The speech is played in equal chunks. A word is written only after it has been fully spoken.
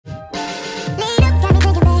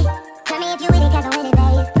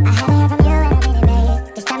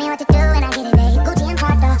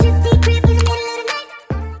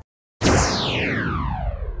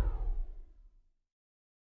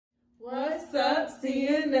up,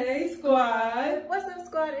 CNA squad? What's up,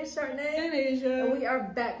 squad? It's Charne and Asia. And we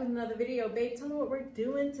are back with another video. Babe, tell me what we're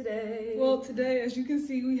doing today. Well, today, as you can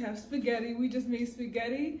see, we have spaghetti. We just made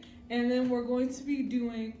spaghetti. And then we're going to be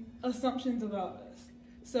doing assumptions about us.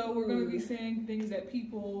 So we're going to be saying things that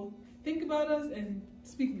people think about us and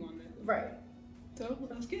speaking on them. Right. So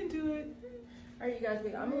let's get into it. All right, you guys,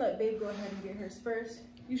 I'm going to let Babe go ahead and get hers first.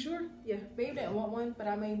 You sure? Yeah, Babe didn't want one, but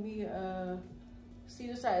I made me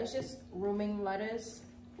Caesar salad. It's just romaine lettuce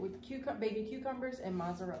with baby cucumbers and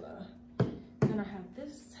mozzarella. And then I have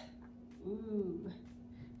this. Ooh,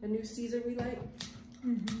 the new Caesar we like.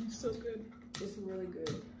 So good. It's really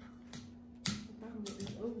good. I'm getting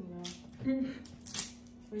this open, y'all.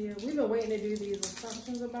 But yeah, we've been waiting to do these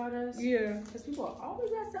assumptions about us. Yeah. Because people always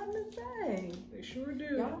got something to say. They sure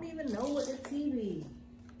do. Y'all don't even know what the TV.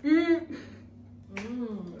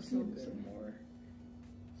 Let's so do good. some more.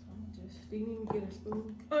 So I'm just, do you need to get a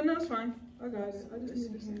spoon? Oh, no, it's fine. I got it. I just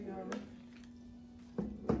need to see see y'all.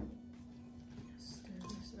 Stir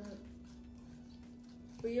this up.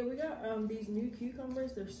 But yeah, we got these new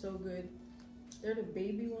cucumbers. They're so good. They're the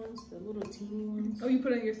baby ones, the little teeny ones. Oh, you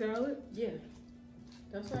put it in your salad? Yeah.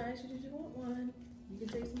 That's why I asked you, did you want one? You can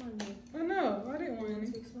take some on there. Oh, no, I didn't want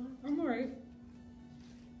any. Take some? I'm all right.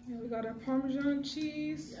 Yeah, we got our Parmesan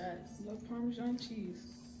cheese. Yes. Love Parmesan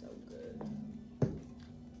cheese. So good.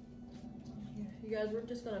 Yeah, you guys, we're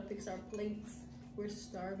just gonna fix our plates. We're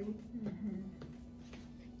starving.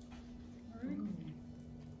 All right.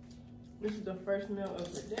 This is the first meal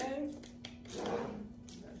of the day.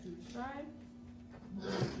 Got to try.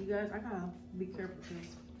 You guys, I gotta be careful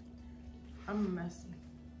because I'm messy.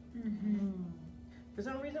 For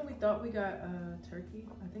some reason, we thought we got turkey.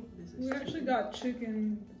 I think this is. We actually got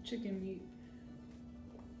chicken meat.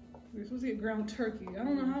 We were supposed to get ground turkey. I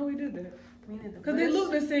don't know how we did that. Because they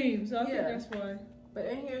look the same, so I think that's why. But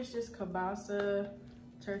in here it's just kielbasa,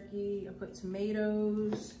 turkey. I put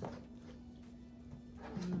tomatoes.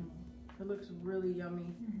 It looks really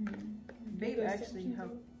yummy. Babe actually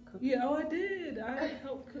helped cook. Yeah, oh, I did. I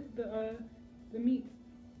helped cook the meat.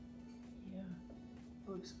 Yeah, it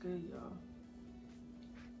looks good, y'all.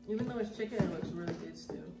 Even though it's chicken, it looks really good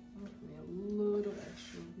still. I'm gonna put me a little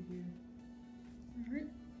extra over here. All right.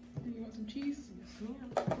 And you want some cheese? Yes, ma'am.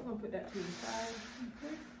 I'm gonna put that to the side.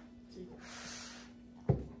 Okay.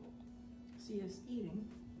 See us eating.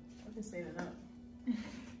 I can save it up.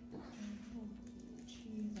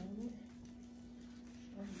 Cheese on it.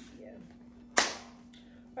 Yeah.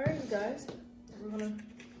 All right, you guys. We're gonna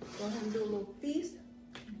go ahead and do a little feast.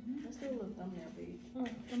 Let's do a little thumbnail, babe. Oh,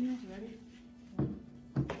 thumbnail. Ready? 1,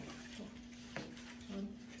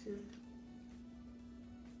 2.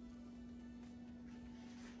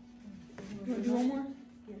 You want to do one more?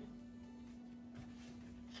 Yeah.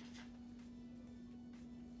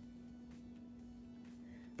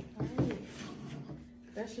 Alright.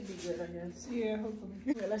 That should be good, I guess. Yeah, hopefully.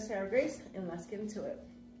 Okay, let's say our grace and let's get into it.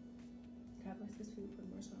 God bless this food for the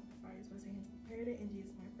mercy of our fires, my hands prepared it. In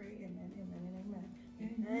Jesus' name I pray. Amen, amen, and amen.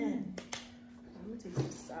 Amen. I'm gonna take some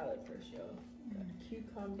salad first, y'all. Got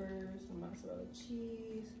cucumbers, some mozzarella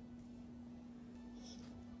cheese.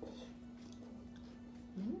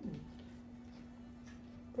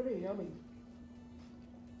 Pretty yummy.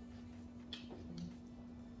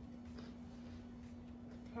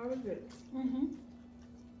 How is it?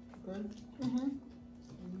 Good?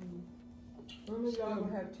 Normally y'all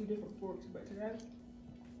gonna have 2 different forks, but today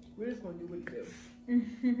we're just gonna do what you do.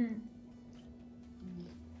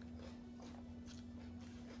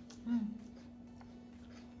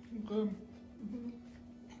 Good.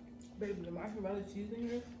 Baby, the mozzarella cheese in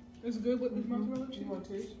here. It's good with the mozzarella cheese. You want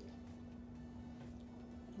to taste?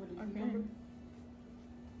 What the Okay. cucumber?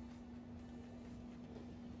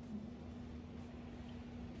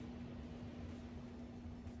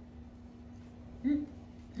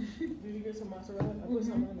 Did you get some mozzarella? I put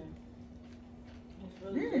some in there. It's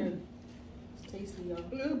really good. It's tasty, y'all.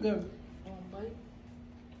 It is good. Bite.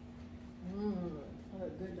 I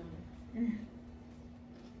look good on it.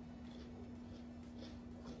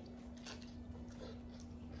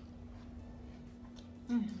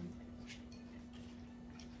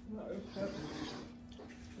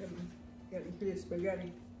 Got me pretty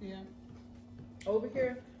spaghetti. Yeah. Over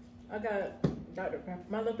here, I got Dr. Pepper.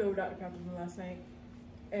 My leftover Dr. Pepper from last night.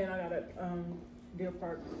 And I got a Deer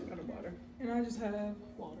Park out of water. And I just have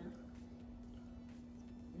water.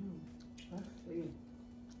 That's sweet.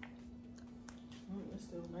 It's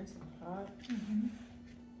still nice and hot.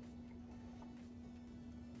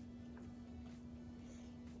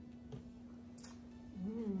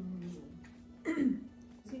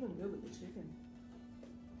 It's even good with the chicken.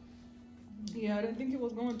 Yeah, I didn't think it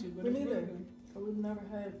was going to, but Me it's neither. really good. So we've never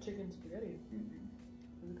had chicken spaghetti.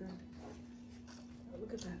 Really good. Oh,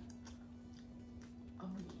 look at that. Oh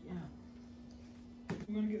yeah.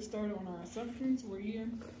 We're gonna get started on our assumptions. We're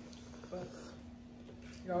eating, but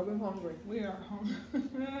Y'all been hungry. we are hungry.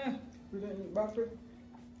 We didn't eat breakfast.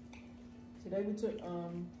 Today we took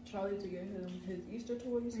Charlie to get him his Easter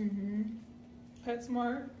toys.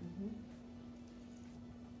 PetSmart.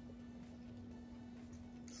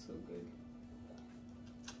 So good.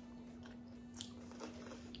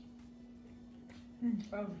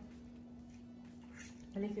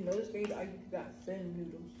 And if you notice, babe, I got thin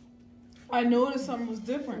noodles. I noticed something was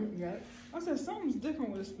different. Yeah. I said something's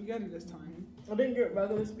different with the spaghetti this time. I didn't get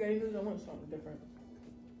regular spaghetti noodles. I want something different.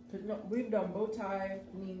 Cause no, we've done bow tie,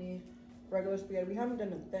 panini, regular spaghetti. We haven't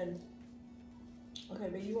done the thin. Okay,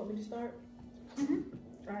 babe, you want me to start? All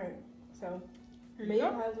right. So, Here babe you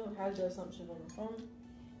go. has the assumptions on the phone.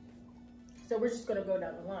 So we're just gonna go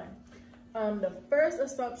down the line. The first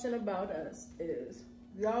assumption about us is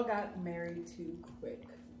y'all got married too quick.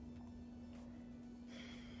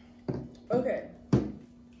 Okay.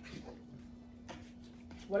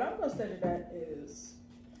 What I'm gonna say to that is,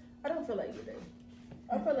 I don't feel like you did.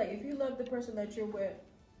 I feel like if you love the person that you're with,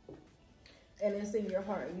 and it's in your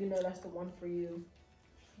heart, and you know that's the one for you,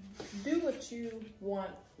 do what you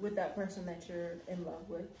want with that person that you're in love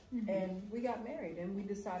with. And we got married, and we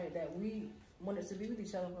decided that we wanted to be with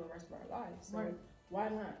each other for the rest of our lives. So why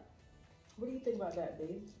not? What do you think about that,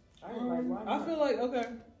 babe? I was like, why not? I feel like, okay,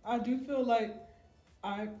 I do feel like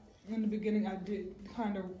in the beginning, I did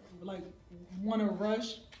kind of like want to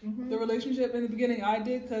rush the relationship. In the beginning, I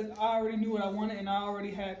did, because I already knew what I wanted, and I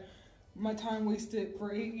already had my time wasted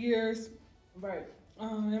for 8 years. Right.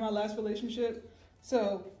 In my last relationship.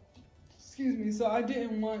 So, excuse me. So I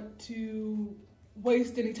didn't want to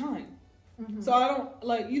waste any time. So I don't,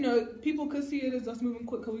 like, you know, people could see it as us moving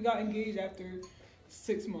quick, because we got engaged after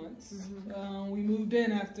 6 months. We moved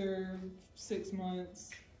in after 6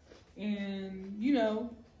 months. And, you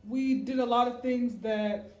know, we did a lot of things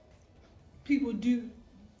that people do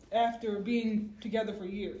after being together for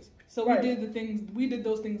years. So we did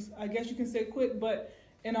those things, I guess you can say quick, but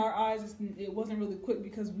in our eyes, it wasn't really quick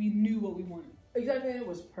because we knew what we wanted. Exactly, and it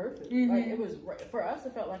was perfect. Like, it was for us.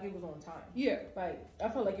 It felt like it was on time. Yeah. Like, I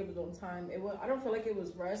felt like it was on time. I don't feel like it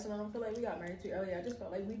was rushed, and I don't feel like we got married too early. I just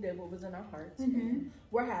felt like we did what was in our hearts. And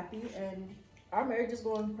we're happy, and our marriage is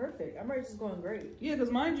going perfect. Our marriage is going great. Yeah, because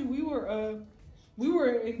mind you, we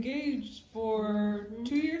were engaged for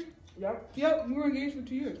 2 years. Yep, we were engaged for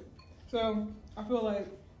 2 years. So I feel like,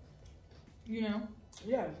 you know.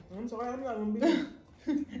 Yeah, I'm sorry, I'm not gonna be.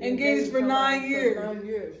 engaged for 9 years. For 9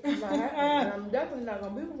 years. I'm not happy. And I'm definitely not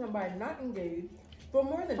gonna be with somebody not engaged for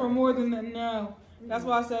more than that. No. That's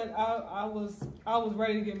why I said I was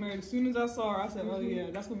ready to get married. As soon as I saw her, I said, oh yeah,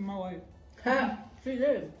 that's gonna be my wife. She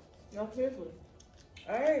did. No, seriously.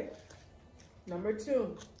 Alright. Number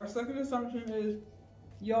 2. Our second assumption is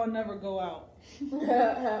y'all never go out.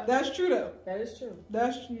 That's true though. That is true.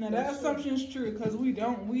 That assumption is true, because we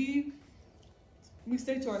don't. We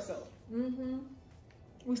stay to ourselves.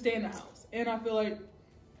 We stay in the house, and I feel like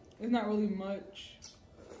there's not really much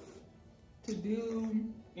to do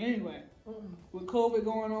anyway. With COVID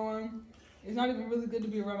going on, it's not even really good to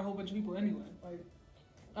be around a whole bunch of people anyway. Like,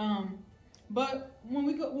 but when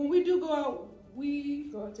we do go out, we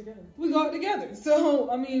go out together. We go out together.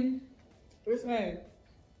 So I mean, hey.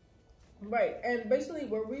 Right, and basically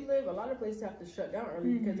where we live, a lot of places have to shut down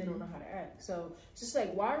early because they don't know how to act. So it's just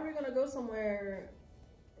like, why are we gonna go somewhere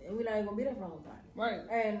and we're not even gonna be there for a long time? Right.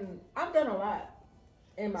 And I've done a lot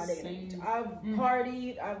in my day and age. I've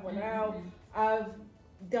partied, I've went out, I've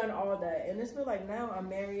done all that, and it's feel like now I'm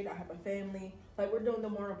married, I have a family. Like, we're doing the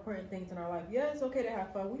more important things in our life. Yeah, it's okay to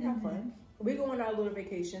have fun. We have fun. We go on our little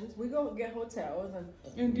vacations. We go get hotels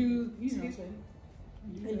and do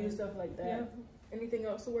and do stuff like that. Yeah. Anything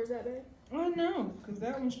else towards that, babe? Oh no, because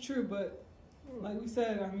that one's true. But like we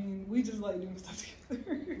said, I mean, we just like doing stuff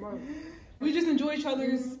together. Right. We just enjoy each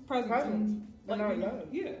other's presence. And like our love.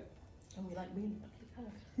 Yeah. And we like being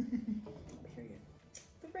together. Period.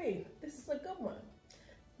 3. This is a good one.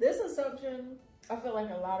 This assumption, I feel like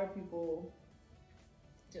a lot of people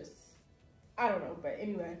just, I don't know, but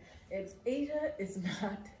anyway, it's Asia is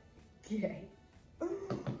not gay. I'm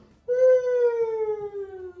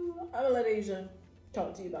gonna let Asia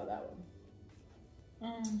talk to you about that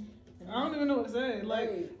one. I don't even know what to say.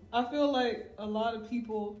 Like, I feel like a lot of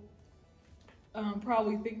people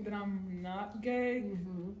probably think that I'm not gay.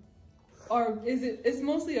 Or it's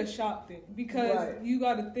mostly a shock thing, because you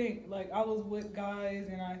got to think, like, I was with guys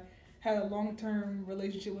and I had a long-term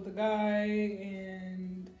relationship with a guy,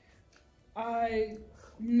 and I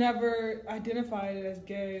never identified as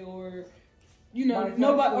gay or, you know, Bisexual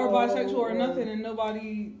nobody or bisexual or nothing, and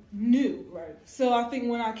nobody knew. Right. So I think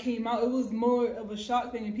when I came out, it was more of a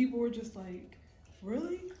shock thing, and people were just like,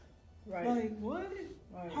 "Really? Right. Like what?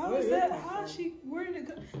 Right. How is that? How is she? Where did it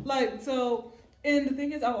go?" Like so. And the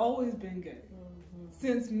thing is, I've always been gay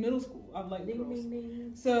since middle school. I've liked girls.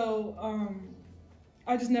 So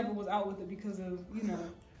I just never was out with it because of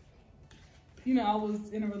I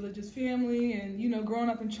was in a religious family, and growing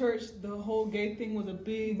up in church, the whole gay thing was a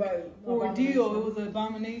big ordeal. It was an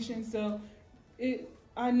abomination. So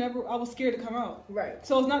I was scared to come out. Right.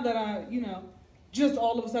 So it's not that I just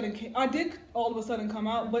all of a sudden I did all of a sudden come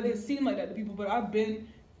out, but it seemed like that to people. But I've been,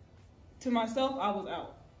 to myself, I was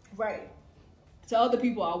out. Right. To other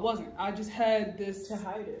people, I wasn't. I just had this to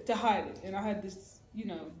hide it. And I had this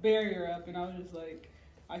barrier up, and I was just like,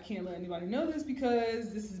 I can't let anybody know this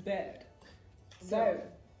because this is bad. So,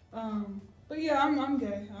 but yeah, I'm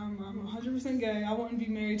gay. I'm 100% gay. I wouldn't be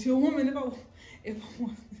married to a woman if I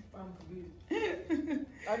wasn't. I'm confused.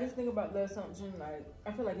 I just think about the assumption, like,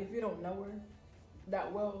 I feel like if you don't know her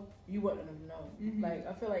that well, you wouldn't have known. Mm-hmm. Like,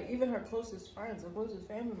 I feel like even her closest friends, her closest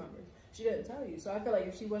family members, she didn't tell you. So I feel like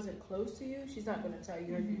if she wasn't close to you, she's not going to tell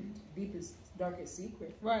you her deepest, darkest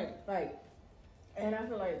secret. Right. Like, and I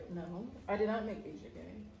feel like, no, I did not make Asia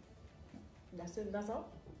gay. That's it. That's all.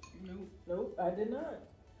 Nope, I did not.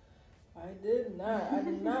 I did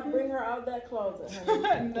not bring her out that closet,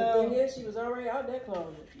 honey. No. The thing is, she was already out that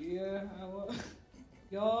closet. Yeah, I was.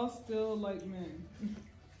 Y'all still like men.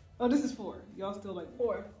 Oh, this is 4. Y'all still like men.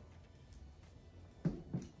 4.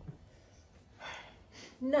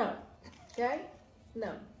 No. Okay?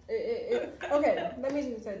 No. Okay, let me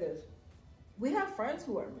just say this. We have friends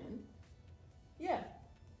who are men. Yeah.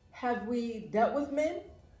 Have we dealt with men?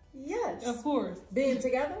 Yes. Of course. Being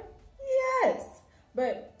together? Yes.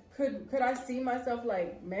 But could I see myself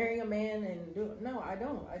like marrying a man and do it? No, I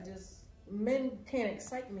don't. Men can't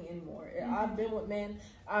excite me anymore. I've been with men.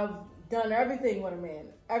 I've done everything with a man.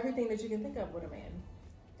 Everything that you can think of with a man.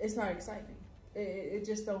 It's not exciting. It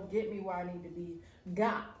just don't get me why I need to be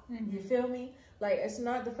got. You feel me? Like, it's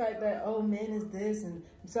not the fact that, oh, men is this and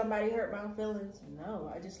somebody hurt my feelings.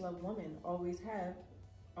 No, I just love women. Always have.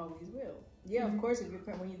 Always will. Yeah, of course,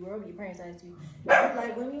 when you grow up, your parents ask you,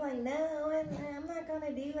 like, when you're like, no, I'm not going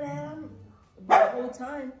to do that. But the whole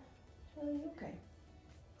time, okay.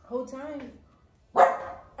 Whole time,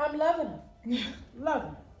 I'm loving her. Loving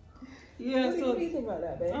her. Yeah, what do you think about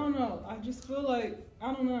that, babe? I don't know. I just feel like,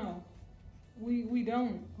 I don't know. We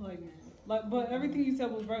don't like men. Like, but everything you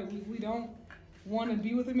said was right. We don't want to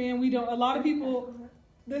be with a man. We don't. A lot of people.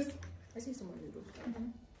 I see someone noodles.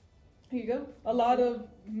 Here you go. A lot of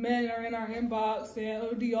men are in our inbox saying,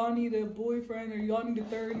 "Oh, do y'all need a boyfriend or y'all need a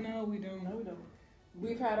third?" No, we don't. No, we don't.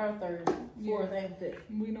 We've had our 3rd, 4th, and 5th.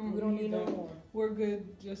 We don't need no more. We're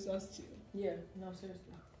good, just us 2. Yeah. No,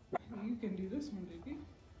 seriously. You can do this one, baby.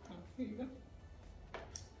 Oh, here you go.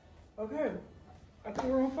 Okay. I think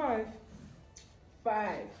we're on 5.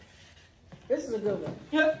 5. This is a good one.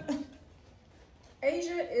 Yep.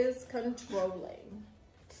 Asia is controlling.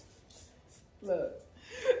 Look.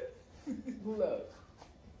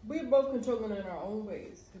 We're both controlling in our own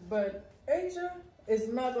ways. But Asia is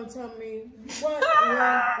not going to tell me what, when,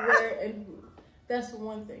 where, and who. That's the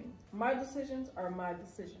one thing. My decisions are my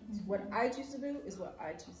decisions. What I choose to do is what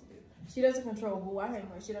I choose to do. She doesn't control who I hang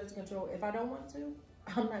with. She doesn't control if I don't want to,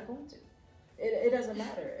 I'm not going to. It doesn't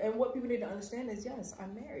matter. And what people need to understand is, yes,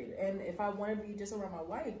 I'm married. And if I want to be just around my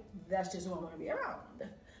wife, that's just who I want to be around.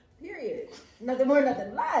 Period. Nothing more,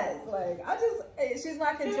 nothing less. Like, she's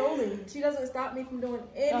not controlling. She doesn't stop me from doing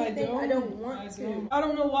anything I don't want to. I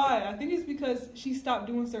don't know why. I think it's because she stopped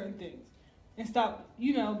doing certain things. And stopped,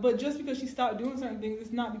 but just because she stopped doing certain things,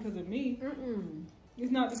 it's not because of me.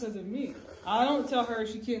 It's not because of me. I don't tell her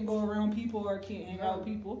she can't go around people or can't hang out with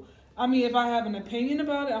people. I mean, if I have an opinion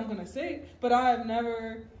about it, I'm going to say it. But I have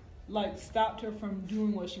never, stopped her from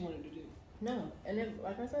doing what she wanted to do. No. And if,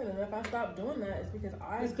 like I said, if I stop doing that, it's because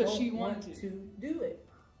I don't want to do it.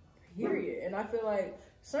 Period. And I feel like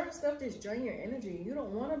certain stuff just drain your energy. You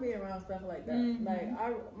don't want to be around stuff like that.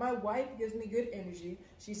 Like, my wife gives me good energy.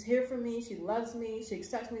 She's here for me. She loves me. She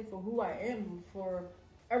accepts me for who I am, for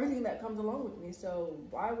everything that comes along with me. So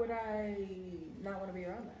why would I not want to be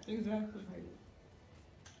around that? Exactly.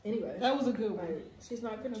 Anyway, that was a good one. She's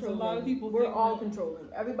not controlling. A lot of people. We're all controlling.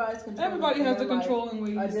 Everybody's controlling. Everybody has the controlling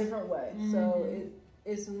ways. A different way. So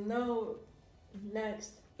it's no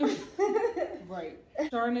next. Right.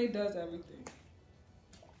 Charne does everything.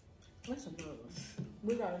 That's a problem.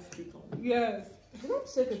 We gotta speak on it. Yes. I'm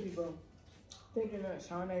sick of people thinking that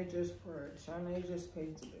Charne just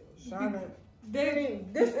pays the bills. Charne,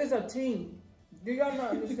 this is a team. Do y'all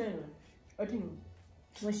not understand? A team.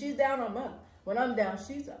 When she's down, I'm up. When I'm down,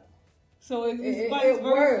 she's up. So it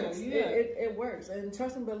works. Yeah. It works. And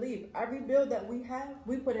trust and believe, every bill that we have,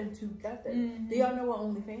 we put in together. Do y'all know what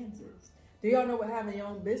OnlyFans is? Do y'all know what having your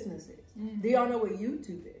own business is? Do y'all know what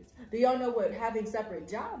YouTube is? Do y'all know what having separate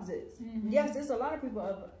jobs is? Yes, there's a lot of people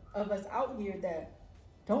of us out here that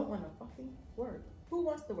don't want to fucking work. Who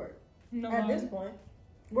wants to work? No. At this point,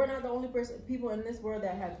 we're not the only people in this world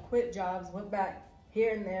that have quit jobs, went back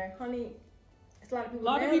here and there. Honey, it's a lot of people. A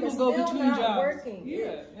lot of people go between jobs. Working.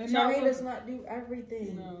 Yeah. And Charne does not do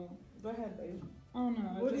everything. No. Go ahead, babe. I don't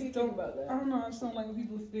know. What do you think about that? I don't know. I just don't like when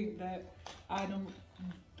people think that I don't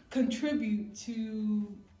contribute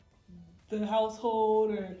to the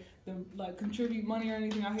household or contribute money or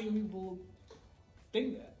anything. I hate when people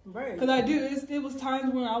think that. Right. Because I do. It was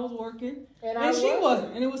times when I was working and she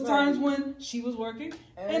wasn't. And it was right. times when she was working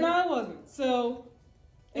and I wasn't. So.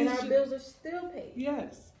 And our bills are still paid.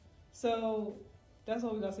 Yes. So that's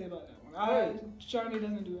all we gotta say about that one. Right. Charne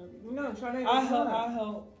doesn't do everything. No, Charne I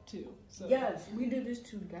help too. So. Yes, we do this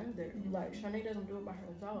together. Like Charne doesn't do it by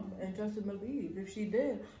herself. And just to believe, if she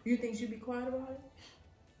did, you think she'd be quiet about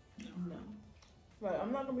it? No. Right,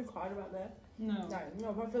 I'm not gonna be quiet about that. No. Like,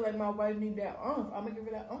 if I feel like my wife needs that I'm gonna give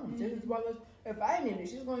her that Just as well as if I need it,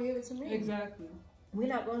 she's gonna give it to me. Exactly. We're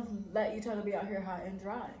not going to let each other be out here high and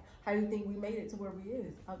dry. How do you think we made it to where we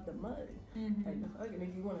is? Out the mud. Like, and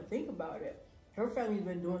if you want to think about it, her family's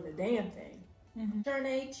been doing the damn thing.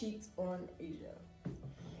 Charne cheats on Asia.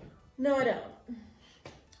 No,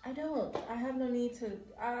 I don't. I have no need to.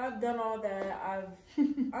 I've done all that.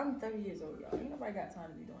 I'm 30 years old, y'all. Ain't nobody got time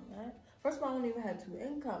to be doing that. First of all, I don't even have 2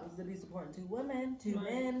 incomes to be supporting 2 women, 2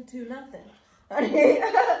 men, 2 nothing. I mean,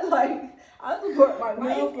 like, I support my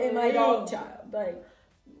wife and my dog child. Like,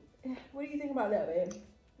 what do you think about that, babe?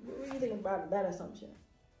 What do you think about that assumption?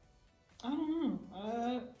 I don't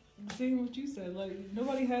know. Same what you said. Like,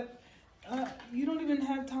 nobody had. You don't even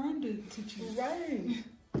have time to choose. Right.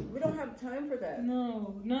 We don't have time for that.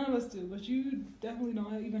 No, none of us do. But you definitely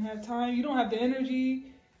don't even have time. You don't have the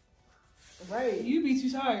energy. Right. You'd be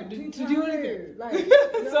too tired to do anything. Like,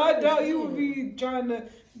 so I doubt you would be trying to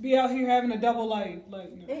be out here having a double life.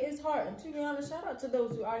 Like, no. It's hard. And to be honest, shout out to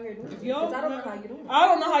those who out here doing it. Y'all, Because I don't know how you're doing it. I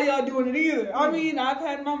don't know how y'all doing it either. I mean, I've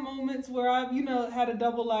had my moments where I've, had a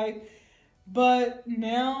double life. But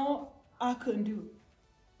now, I couldn't do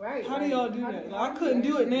it. Right. How do y'all do that? I couldn't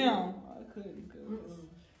do it now. I couldn't.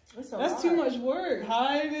 That's too much work.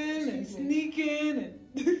 Hiding and sneaking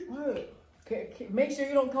and... Make sure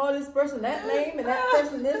you don't call this person that name and that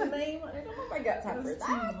person this name. I don't know if I got time for that.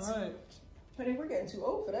 Too much. Honey, we're getting too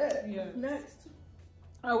old for that. Yeah. Next.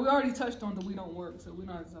 We already touched on the we don't work, so we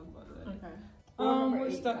don't have to talk about that. Okay.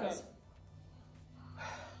 We're stuck up.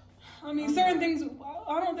 I mean, certain things,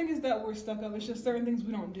 I don't think it's that we're stuck up. It's just certain things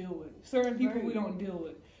we don't deal with. Certain people we don't deal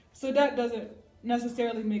with. So that doesn't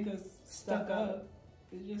necessarily make us stuck up.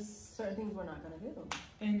 It's just... certain things we're not going to deal with.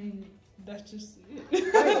 And that's just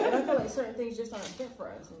it. Right. And I feel like certain things just aren't fit for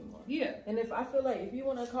us anymore. Yeah. And if I feel like if you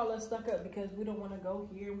want to call us stuck up because we don't want to go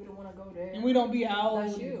here, we don't want to go there. And we don't be out.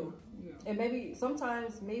 That's you. Yeah. And maybe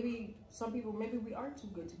sometimes, some people, we are too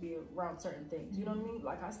good to be around certain things. You know what I mean?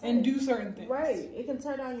 Like I said. And do certain things. Right. It can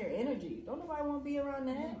turn down your energy. Don't nobody want to be around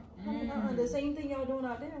that. The same thing y'all doing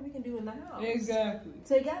out there, we can do in the house. Exactly.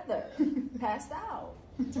 Together. Passed out.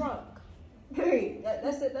 Drunk. Period.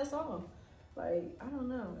 That's it. That's all. Like, I don't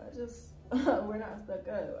know. We're not stuck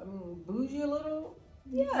up. I mean, bougie a little?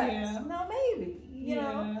 Yes. Yeah. No, maybe. You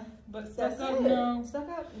know? But stuck up, no. Stuck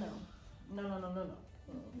up? No. No.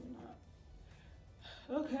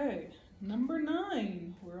 Okay. Number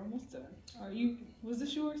 9. We're almost done. Was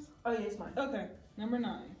this yours? Oh, yeah, it's mine. Okay. Number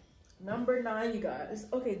 9. Number 9, you guys.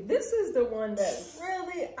 Okay, this is the one that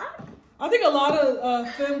really, I think a lot of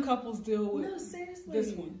femme couples deal with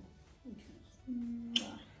this one.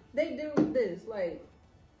 They do this, like,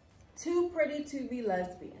 too pretty to be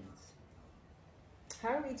lesbians.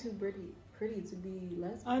 How are we too pretty to be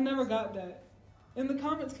lesbians? I never got that. In the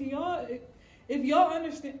comments, can y'all, if y'all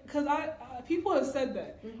understand, because people have said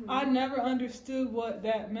that. I never understood what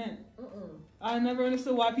that meant. I never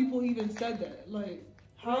understood why people even said that. Like,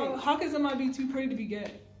 how can somebody be too pretty to be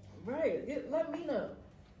gay? Right. Let me know.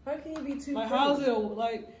 How can you be too like,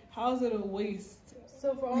 pretty? How's it a waste?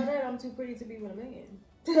 So for all that, I'm too pretty to be with a man.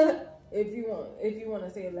 if you want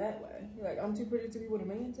to say it that way, like I'm too pretty to be with a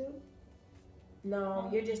man too. No,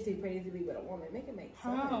 you're just too pretty to be with a woman. Make it make sense.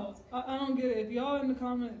 How? I don't get it. If y'all in the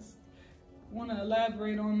comments want to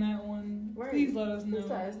elaborate on that one, please let us know. Please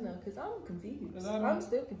let us know, because I'm confused. I'm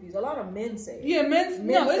still confused. A lot of men say it. Yeah, men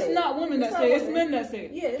no, it's not women that say it. It's men that say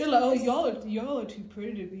it. Yeah, they're like, oh, y'all are too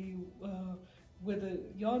pretty to be with a.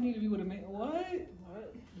 Y'all need to be with a man. What?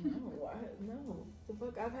 What? No, no. The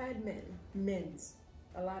fuck? I've had men's.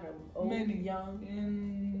 A lot of them, old, many, young,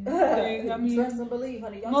 and they, I mean, trust and believe,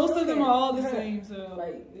 honey. Y'all most of them are all the same. So,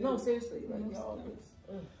 like, no, seriously, like y'all.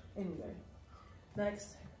 Anyway,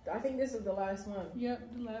 next. I think this is the last one. Yep,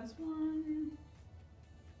 the last one.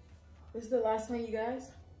 This is the last one, you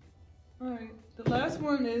guys. All right, the last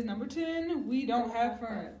one is number 10. We don't have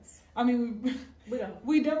friends. I mean, we don't.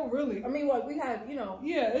 We don't really. I mean, what we have, you know.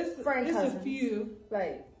 Yeah, it's cousins, a few.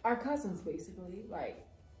 Like our cousins, basically, like.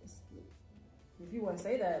 If you want to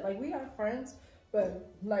say that, like we have friends,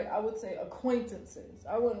 but like I would say acquaintances.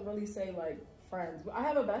 I wouldn't really say like friends. I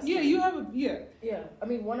have a best friend. You have a Yeah, I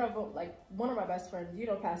mean one of my best friends,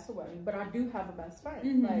 passed away, but I do have a best friend.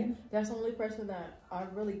 Mm-hmm. Like that's the only person that I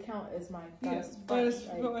really count as my best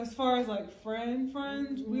friend. But as far as like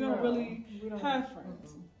friends, we don't really have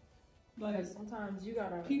friends. Mm-hmm. Like sometimes you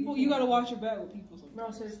gotta watch your back with people. Sometimes. No,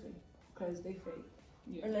 seriously, because they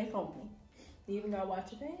fake and they phony. You even gotta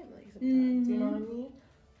watch your family sometimes. Mm-hmm. You know what I mean?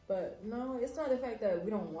 But no, it's not the fact that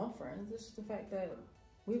we don't want friends. It's just the fact that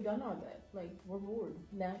we've done all that. Like we're bored.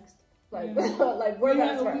 Next, like like we're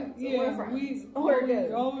best friends. We're friends. We're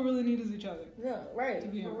good. All we really need is each other. No, right? To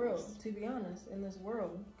be honest. To be honest, in this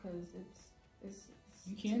world, because it's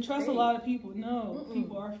you can't trust a lot of people. No,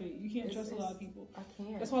 people are fake. You can't trust a lot of people. I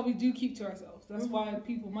can't. That's why we do keep to ourselves. That's why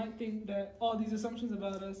people might think that all these assumptions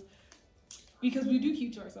about us. Because we do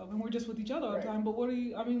keep to ourselves and we're just with each other all the time. But what are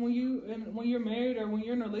you? I mean, when you're married or when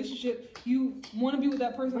you're in a relationship, you want to be with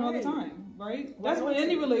that person all the time, right? That's with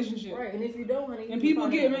any relationship, right? And if you don't, honey, and people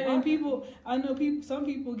get mad. And people, I know people. Some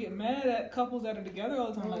people get mad at couples that are together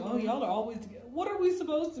all the time. Like, oh, y'all are always together. What are we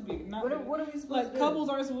supposed to be? Not what are we supposed to like? Couples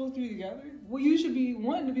aren't supposed to be together. Well, you should be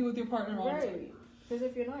wanting to be with your partner all the time. Because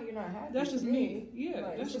if you're not happy. That's just me. Yeah,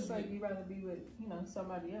 like, that's just like you'd rather be with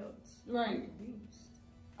somebody else. Right. I'm confused.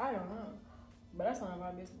 I don't know. But that's none of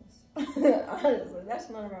our business. Honestly, that's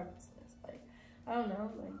none of our business. Like, I don't know.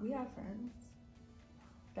 Like, we have friends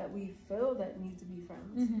that we feel that need to be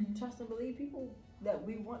friends. Mm-hmm. Trust and believe people that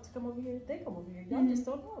we want to come over here, they come over here. Y'all just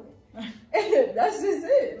don't know it. That's just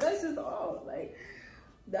it. That's just all. Like,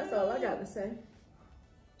 that's all I got to say.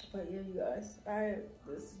 But yeah, you guys,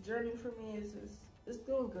 this journey for me is just, it's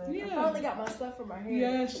doing good. Yeah. I finally got my stuff for my hair.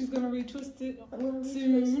 Yeah, she's gonna retwist it. I'm gonna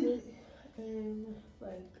retwist it. And,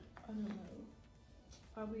 like, I don't know.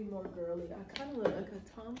 I'll be more girly. I kind of look like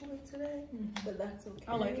a tomboy today, but that's okay.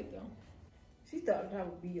 I like it though. She thought I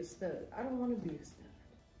would be a stud. I don't want to be a stud.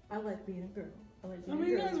 I like being a girl. I like being a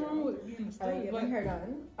girl. Nothing's wrong with being a stud. I like getting my hair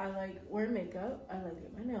done. I like wearing makeup. I like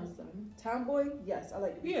getting my nails done. Tomboy, yes. I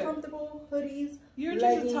like to be comfortable. Hoodies, You're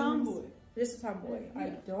leggings. Just a tomboy. Just a tomboy. Yeah. I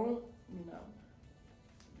don't,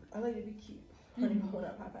 I like to be cute. Honey, when I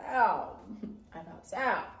pop out, I pops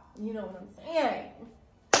out. You know what I'm saying?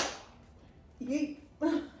 Yeet.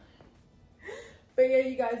 But yeah,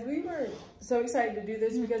 you guys, we were so excited to do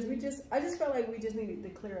this because I just felt like we just needed to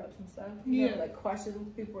clear up some stuff. You know, like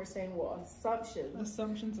questions people were saying,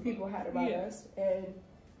 assumptions people had about us. And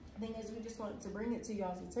the thing is, we just wanted to bring it to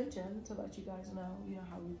y'all's attention to let you guys know,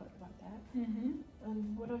 how we felt about that.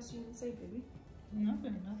 And what else you want to say, baby?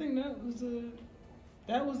 Nothing. I think that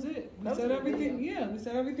was it. We said everything. Yeah, we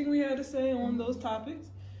said everything we had to say on those topics,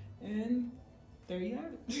 and there you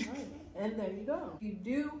have it. Right. And there you go. If you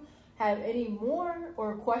do have any more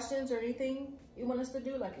or questions or anything you want us to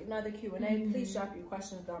do, like another Q&A, please drop your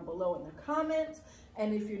questions down below in the comments.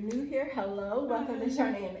 And if you're new here, hello, welcome to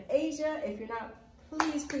Charne&asia. If you're not,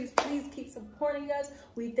 please keep supporting us.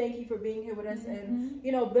 We thank you for being here with us and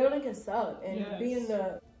building us up and being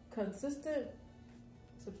the consistent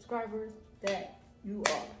subscribers that you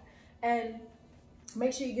are. And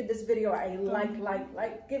make sure you give this video a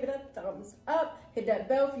like, give it a thumbs up, hit that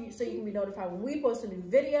bell so you can be notified when we post a new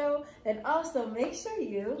video, and also make sure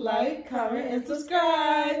you like, comment, and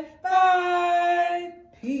subscribe. Bye!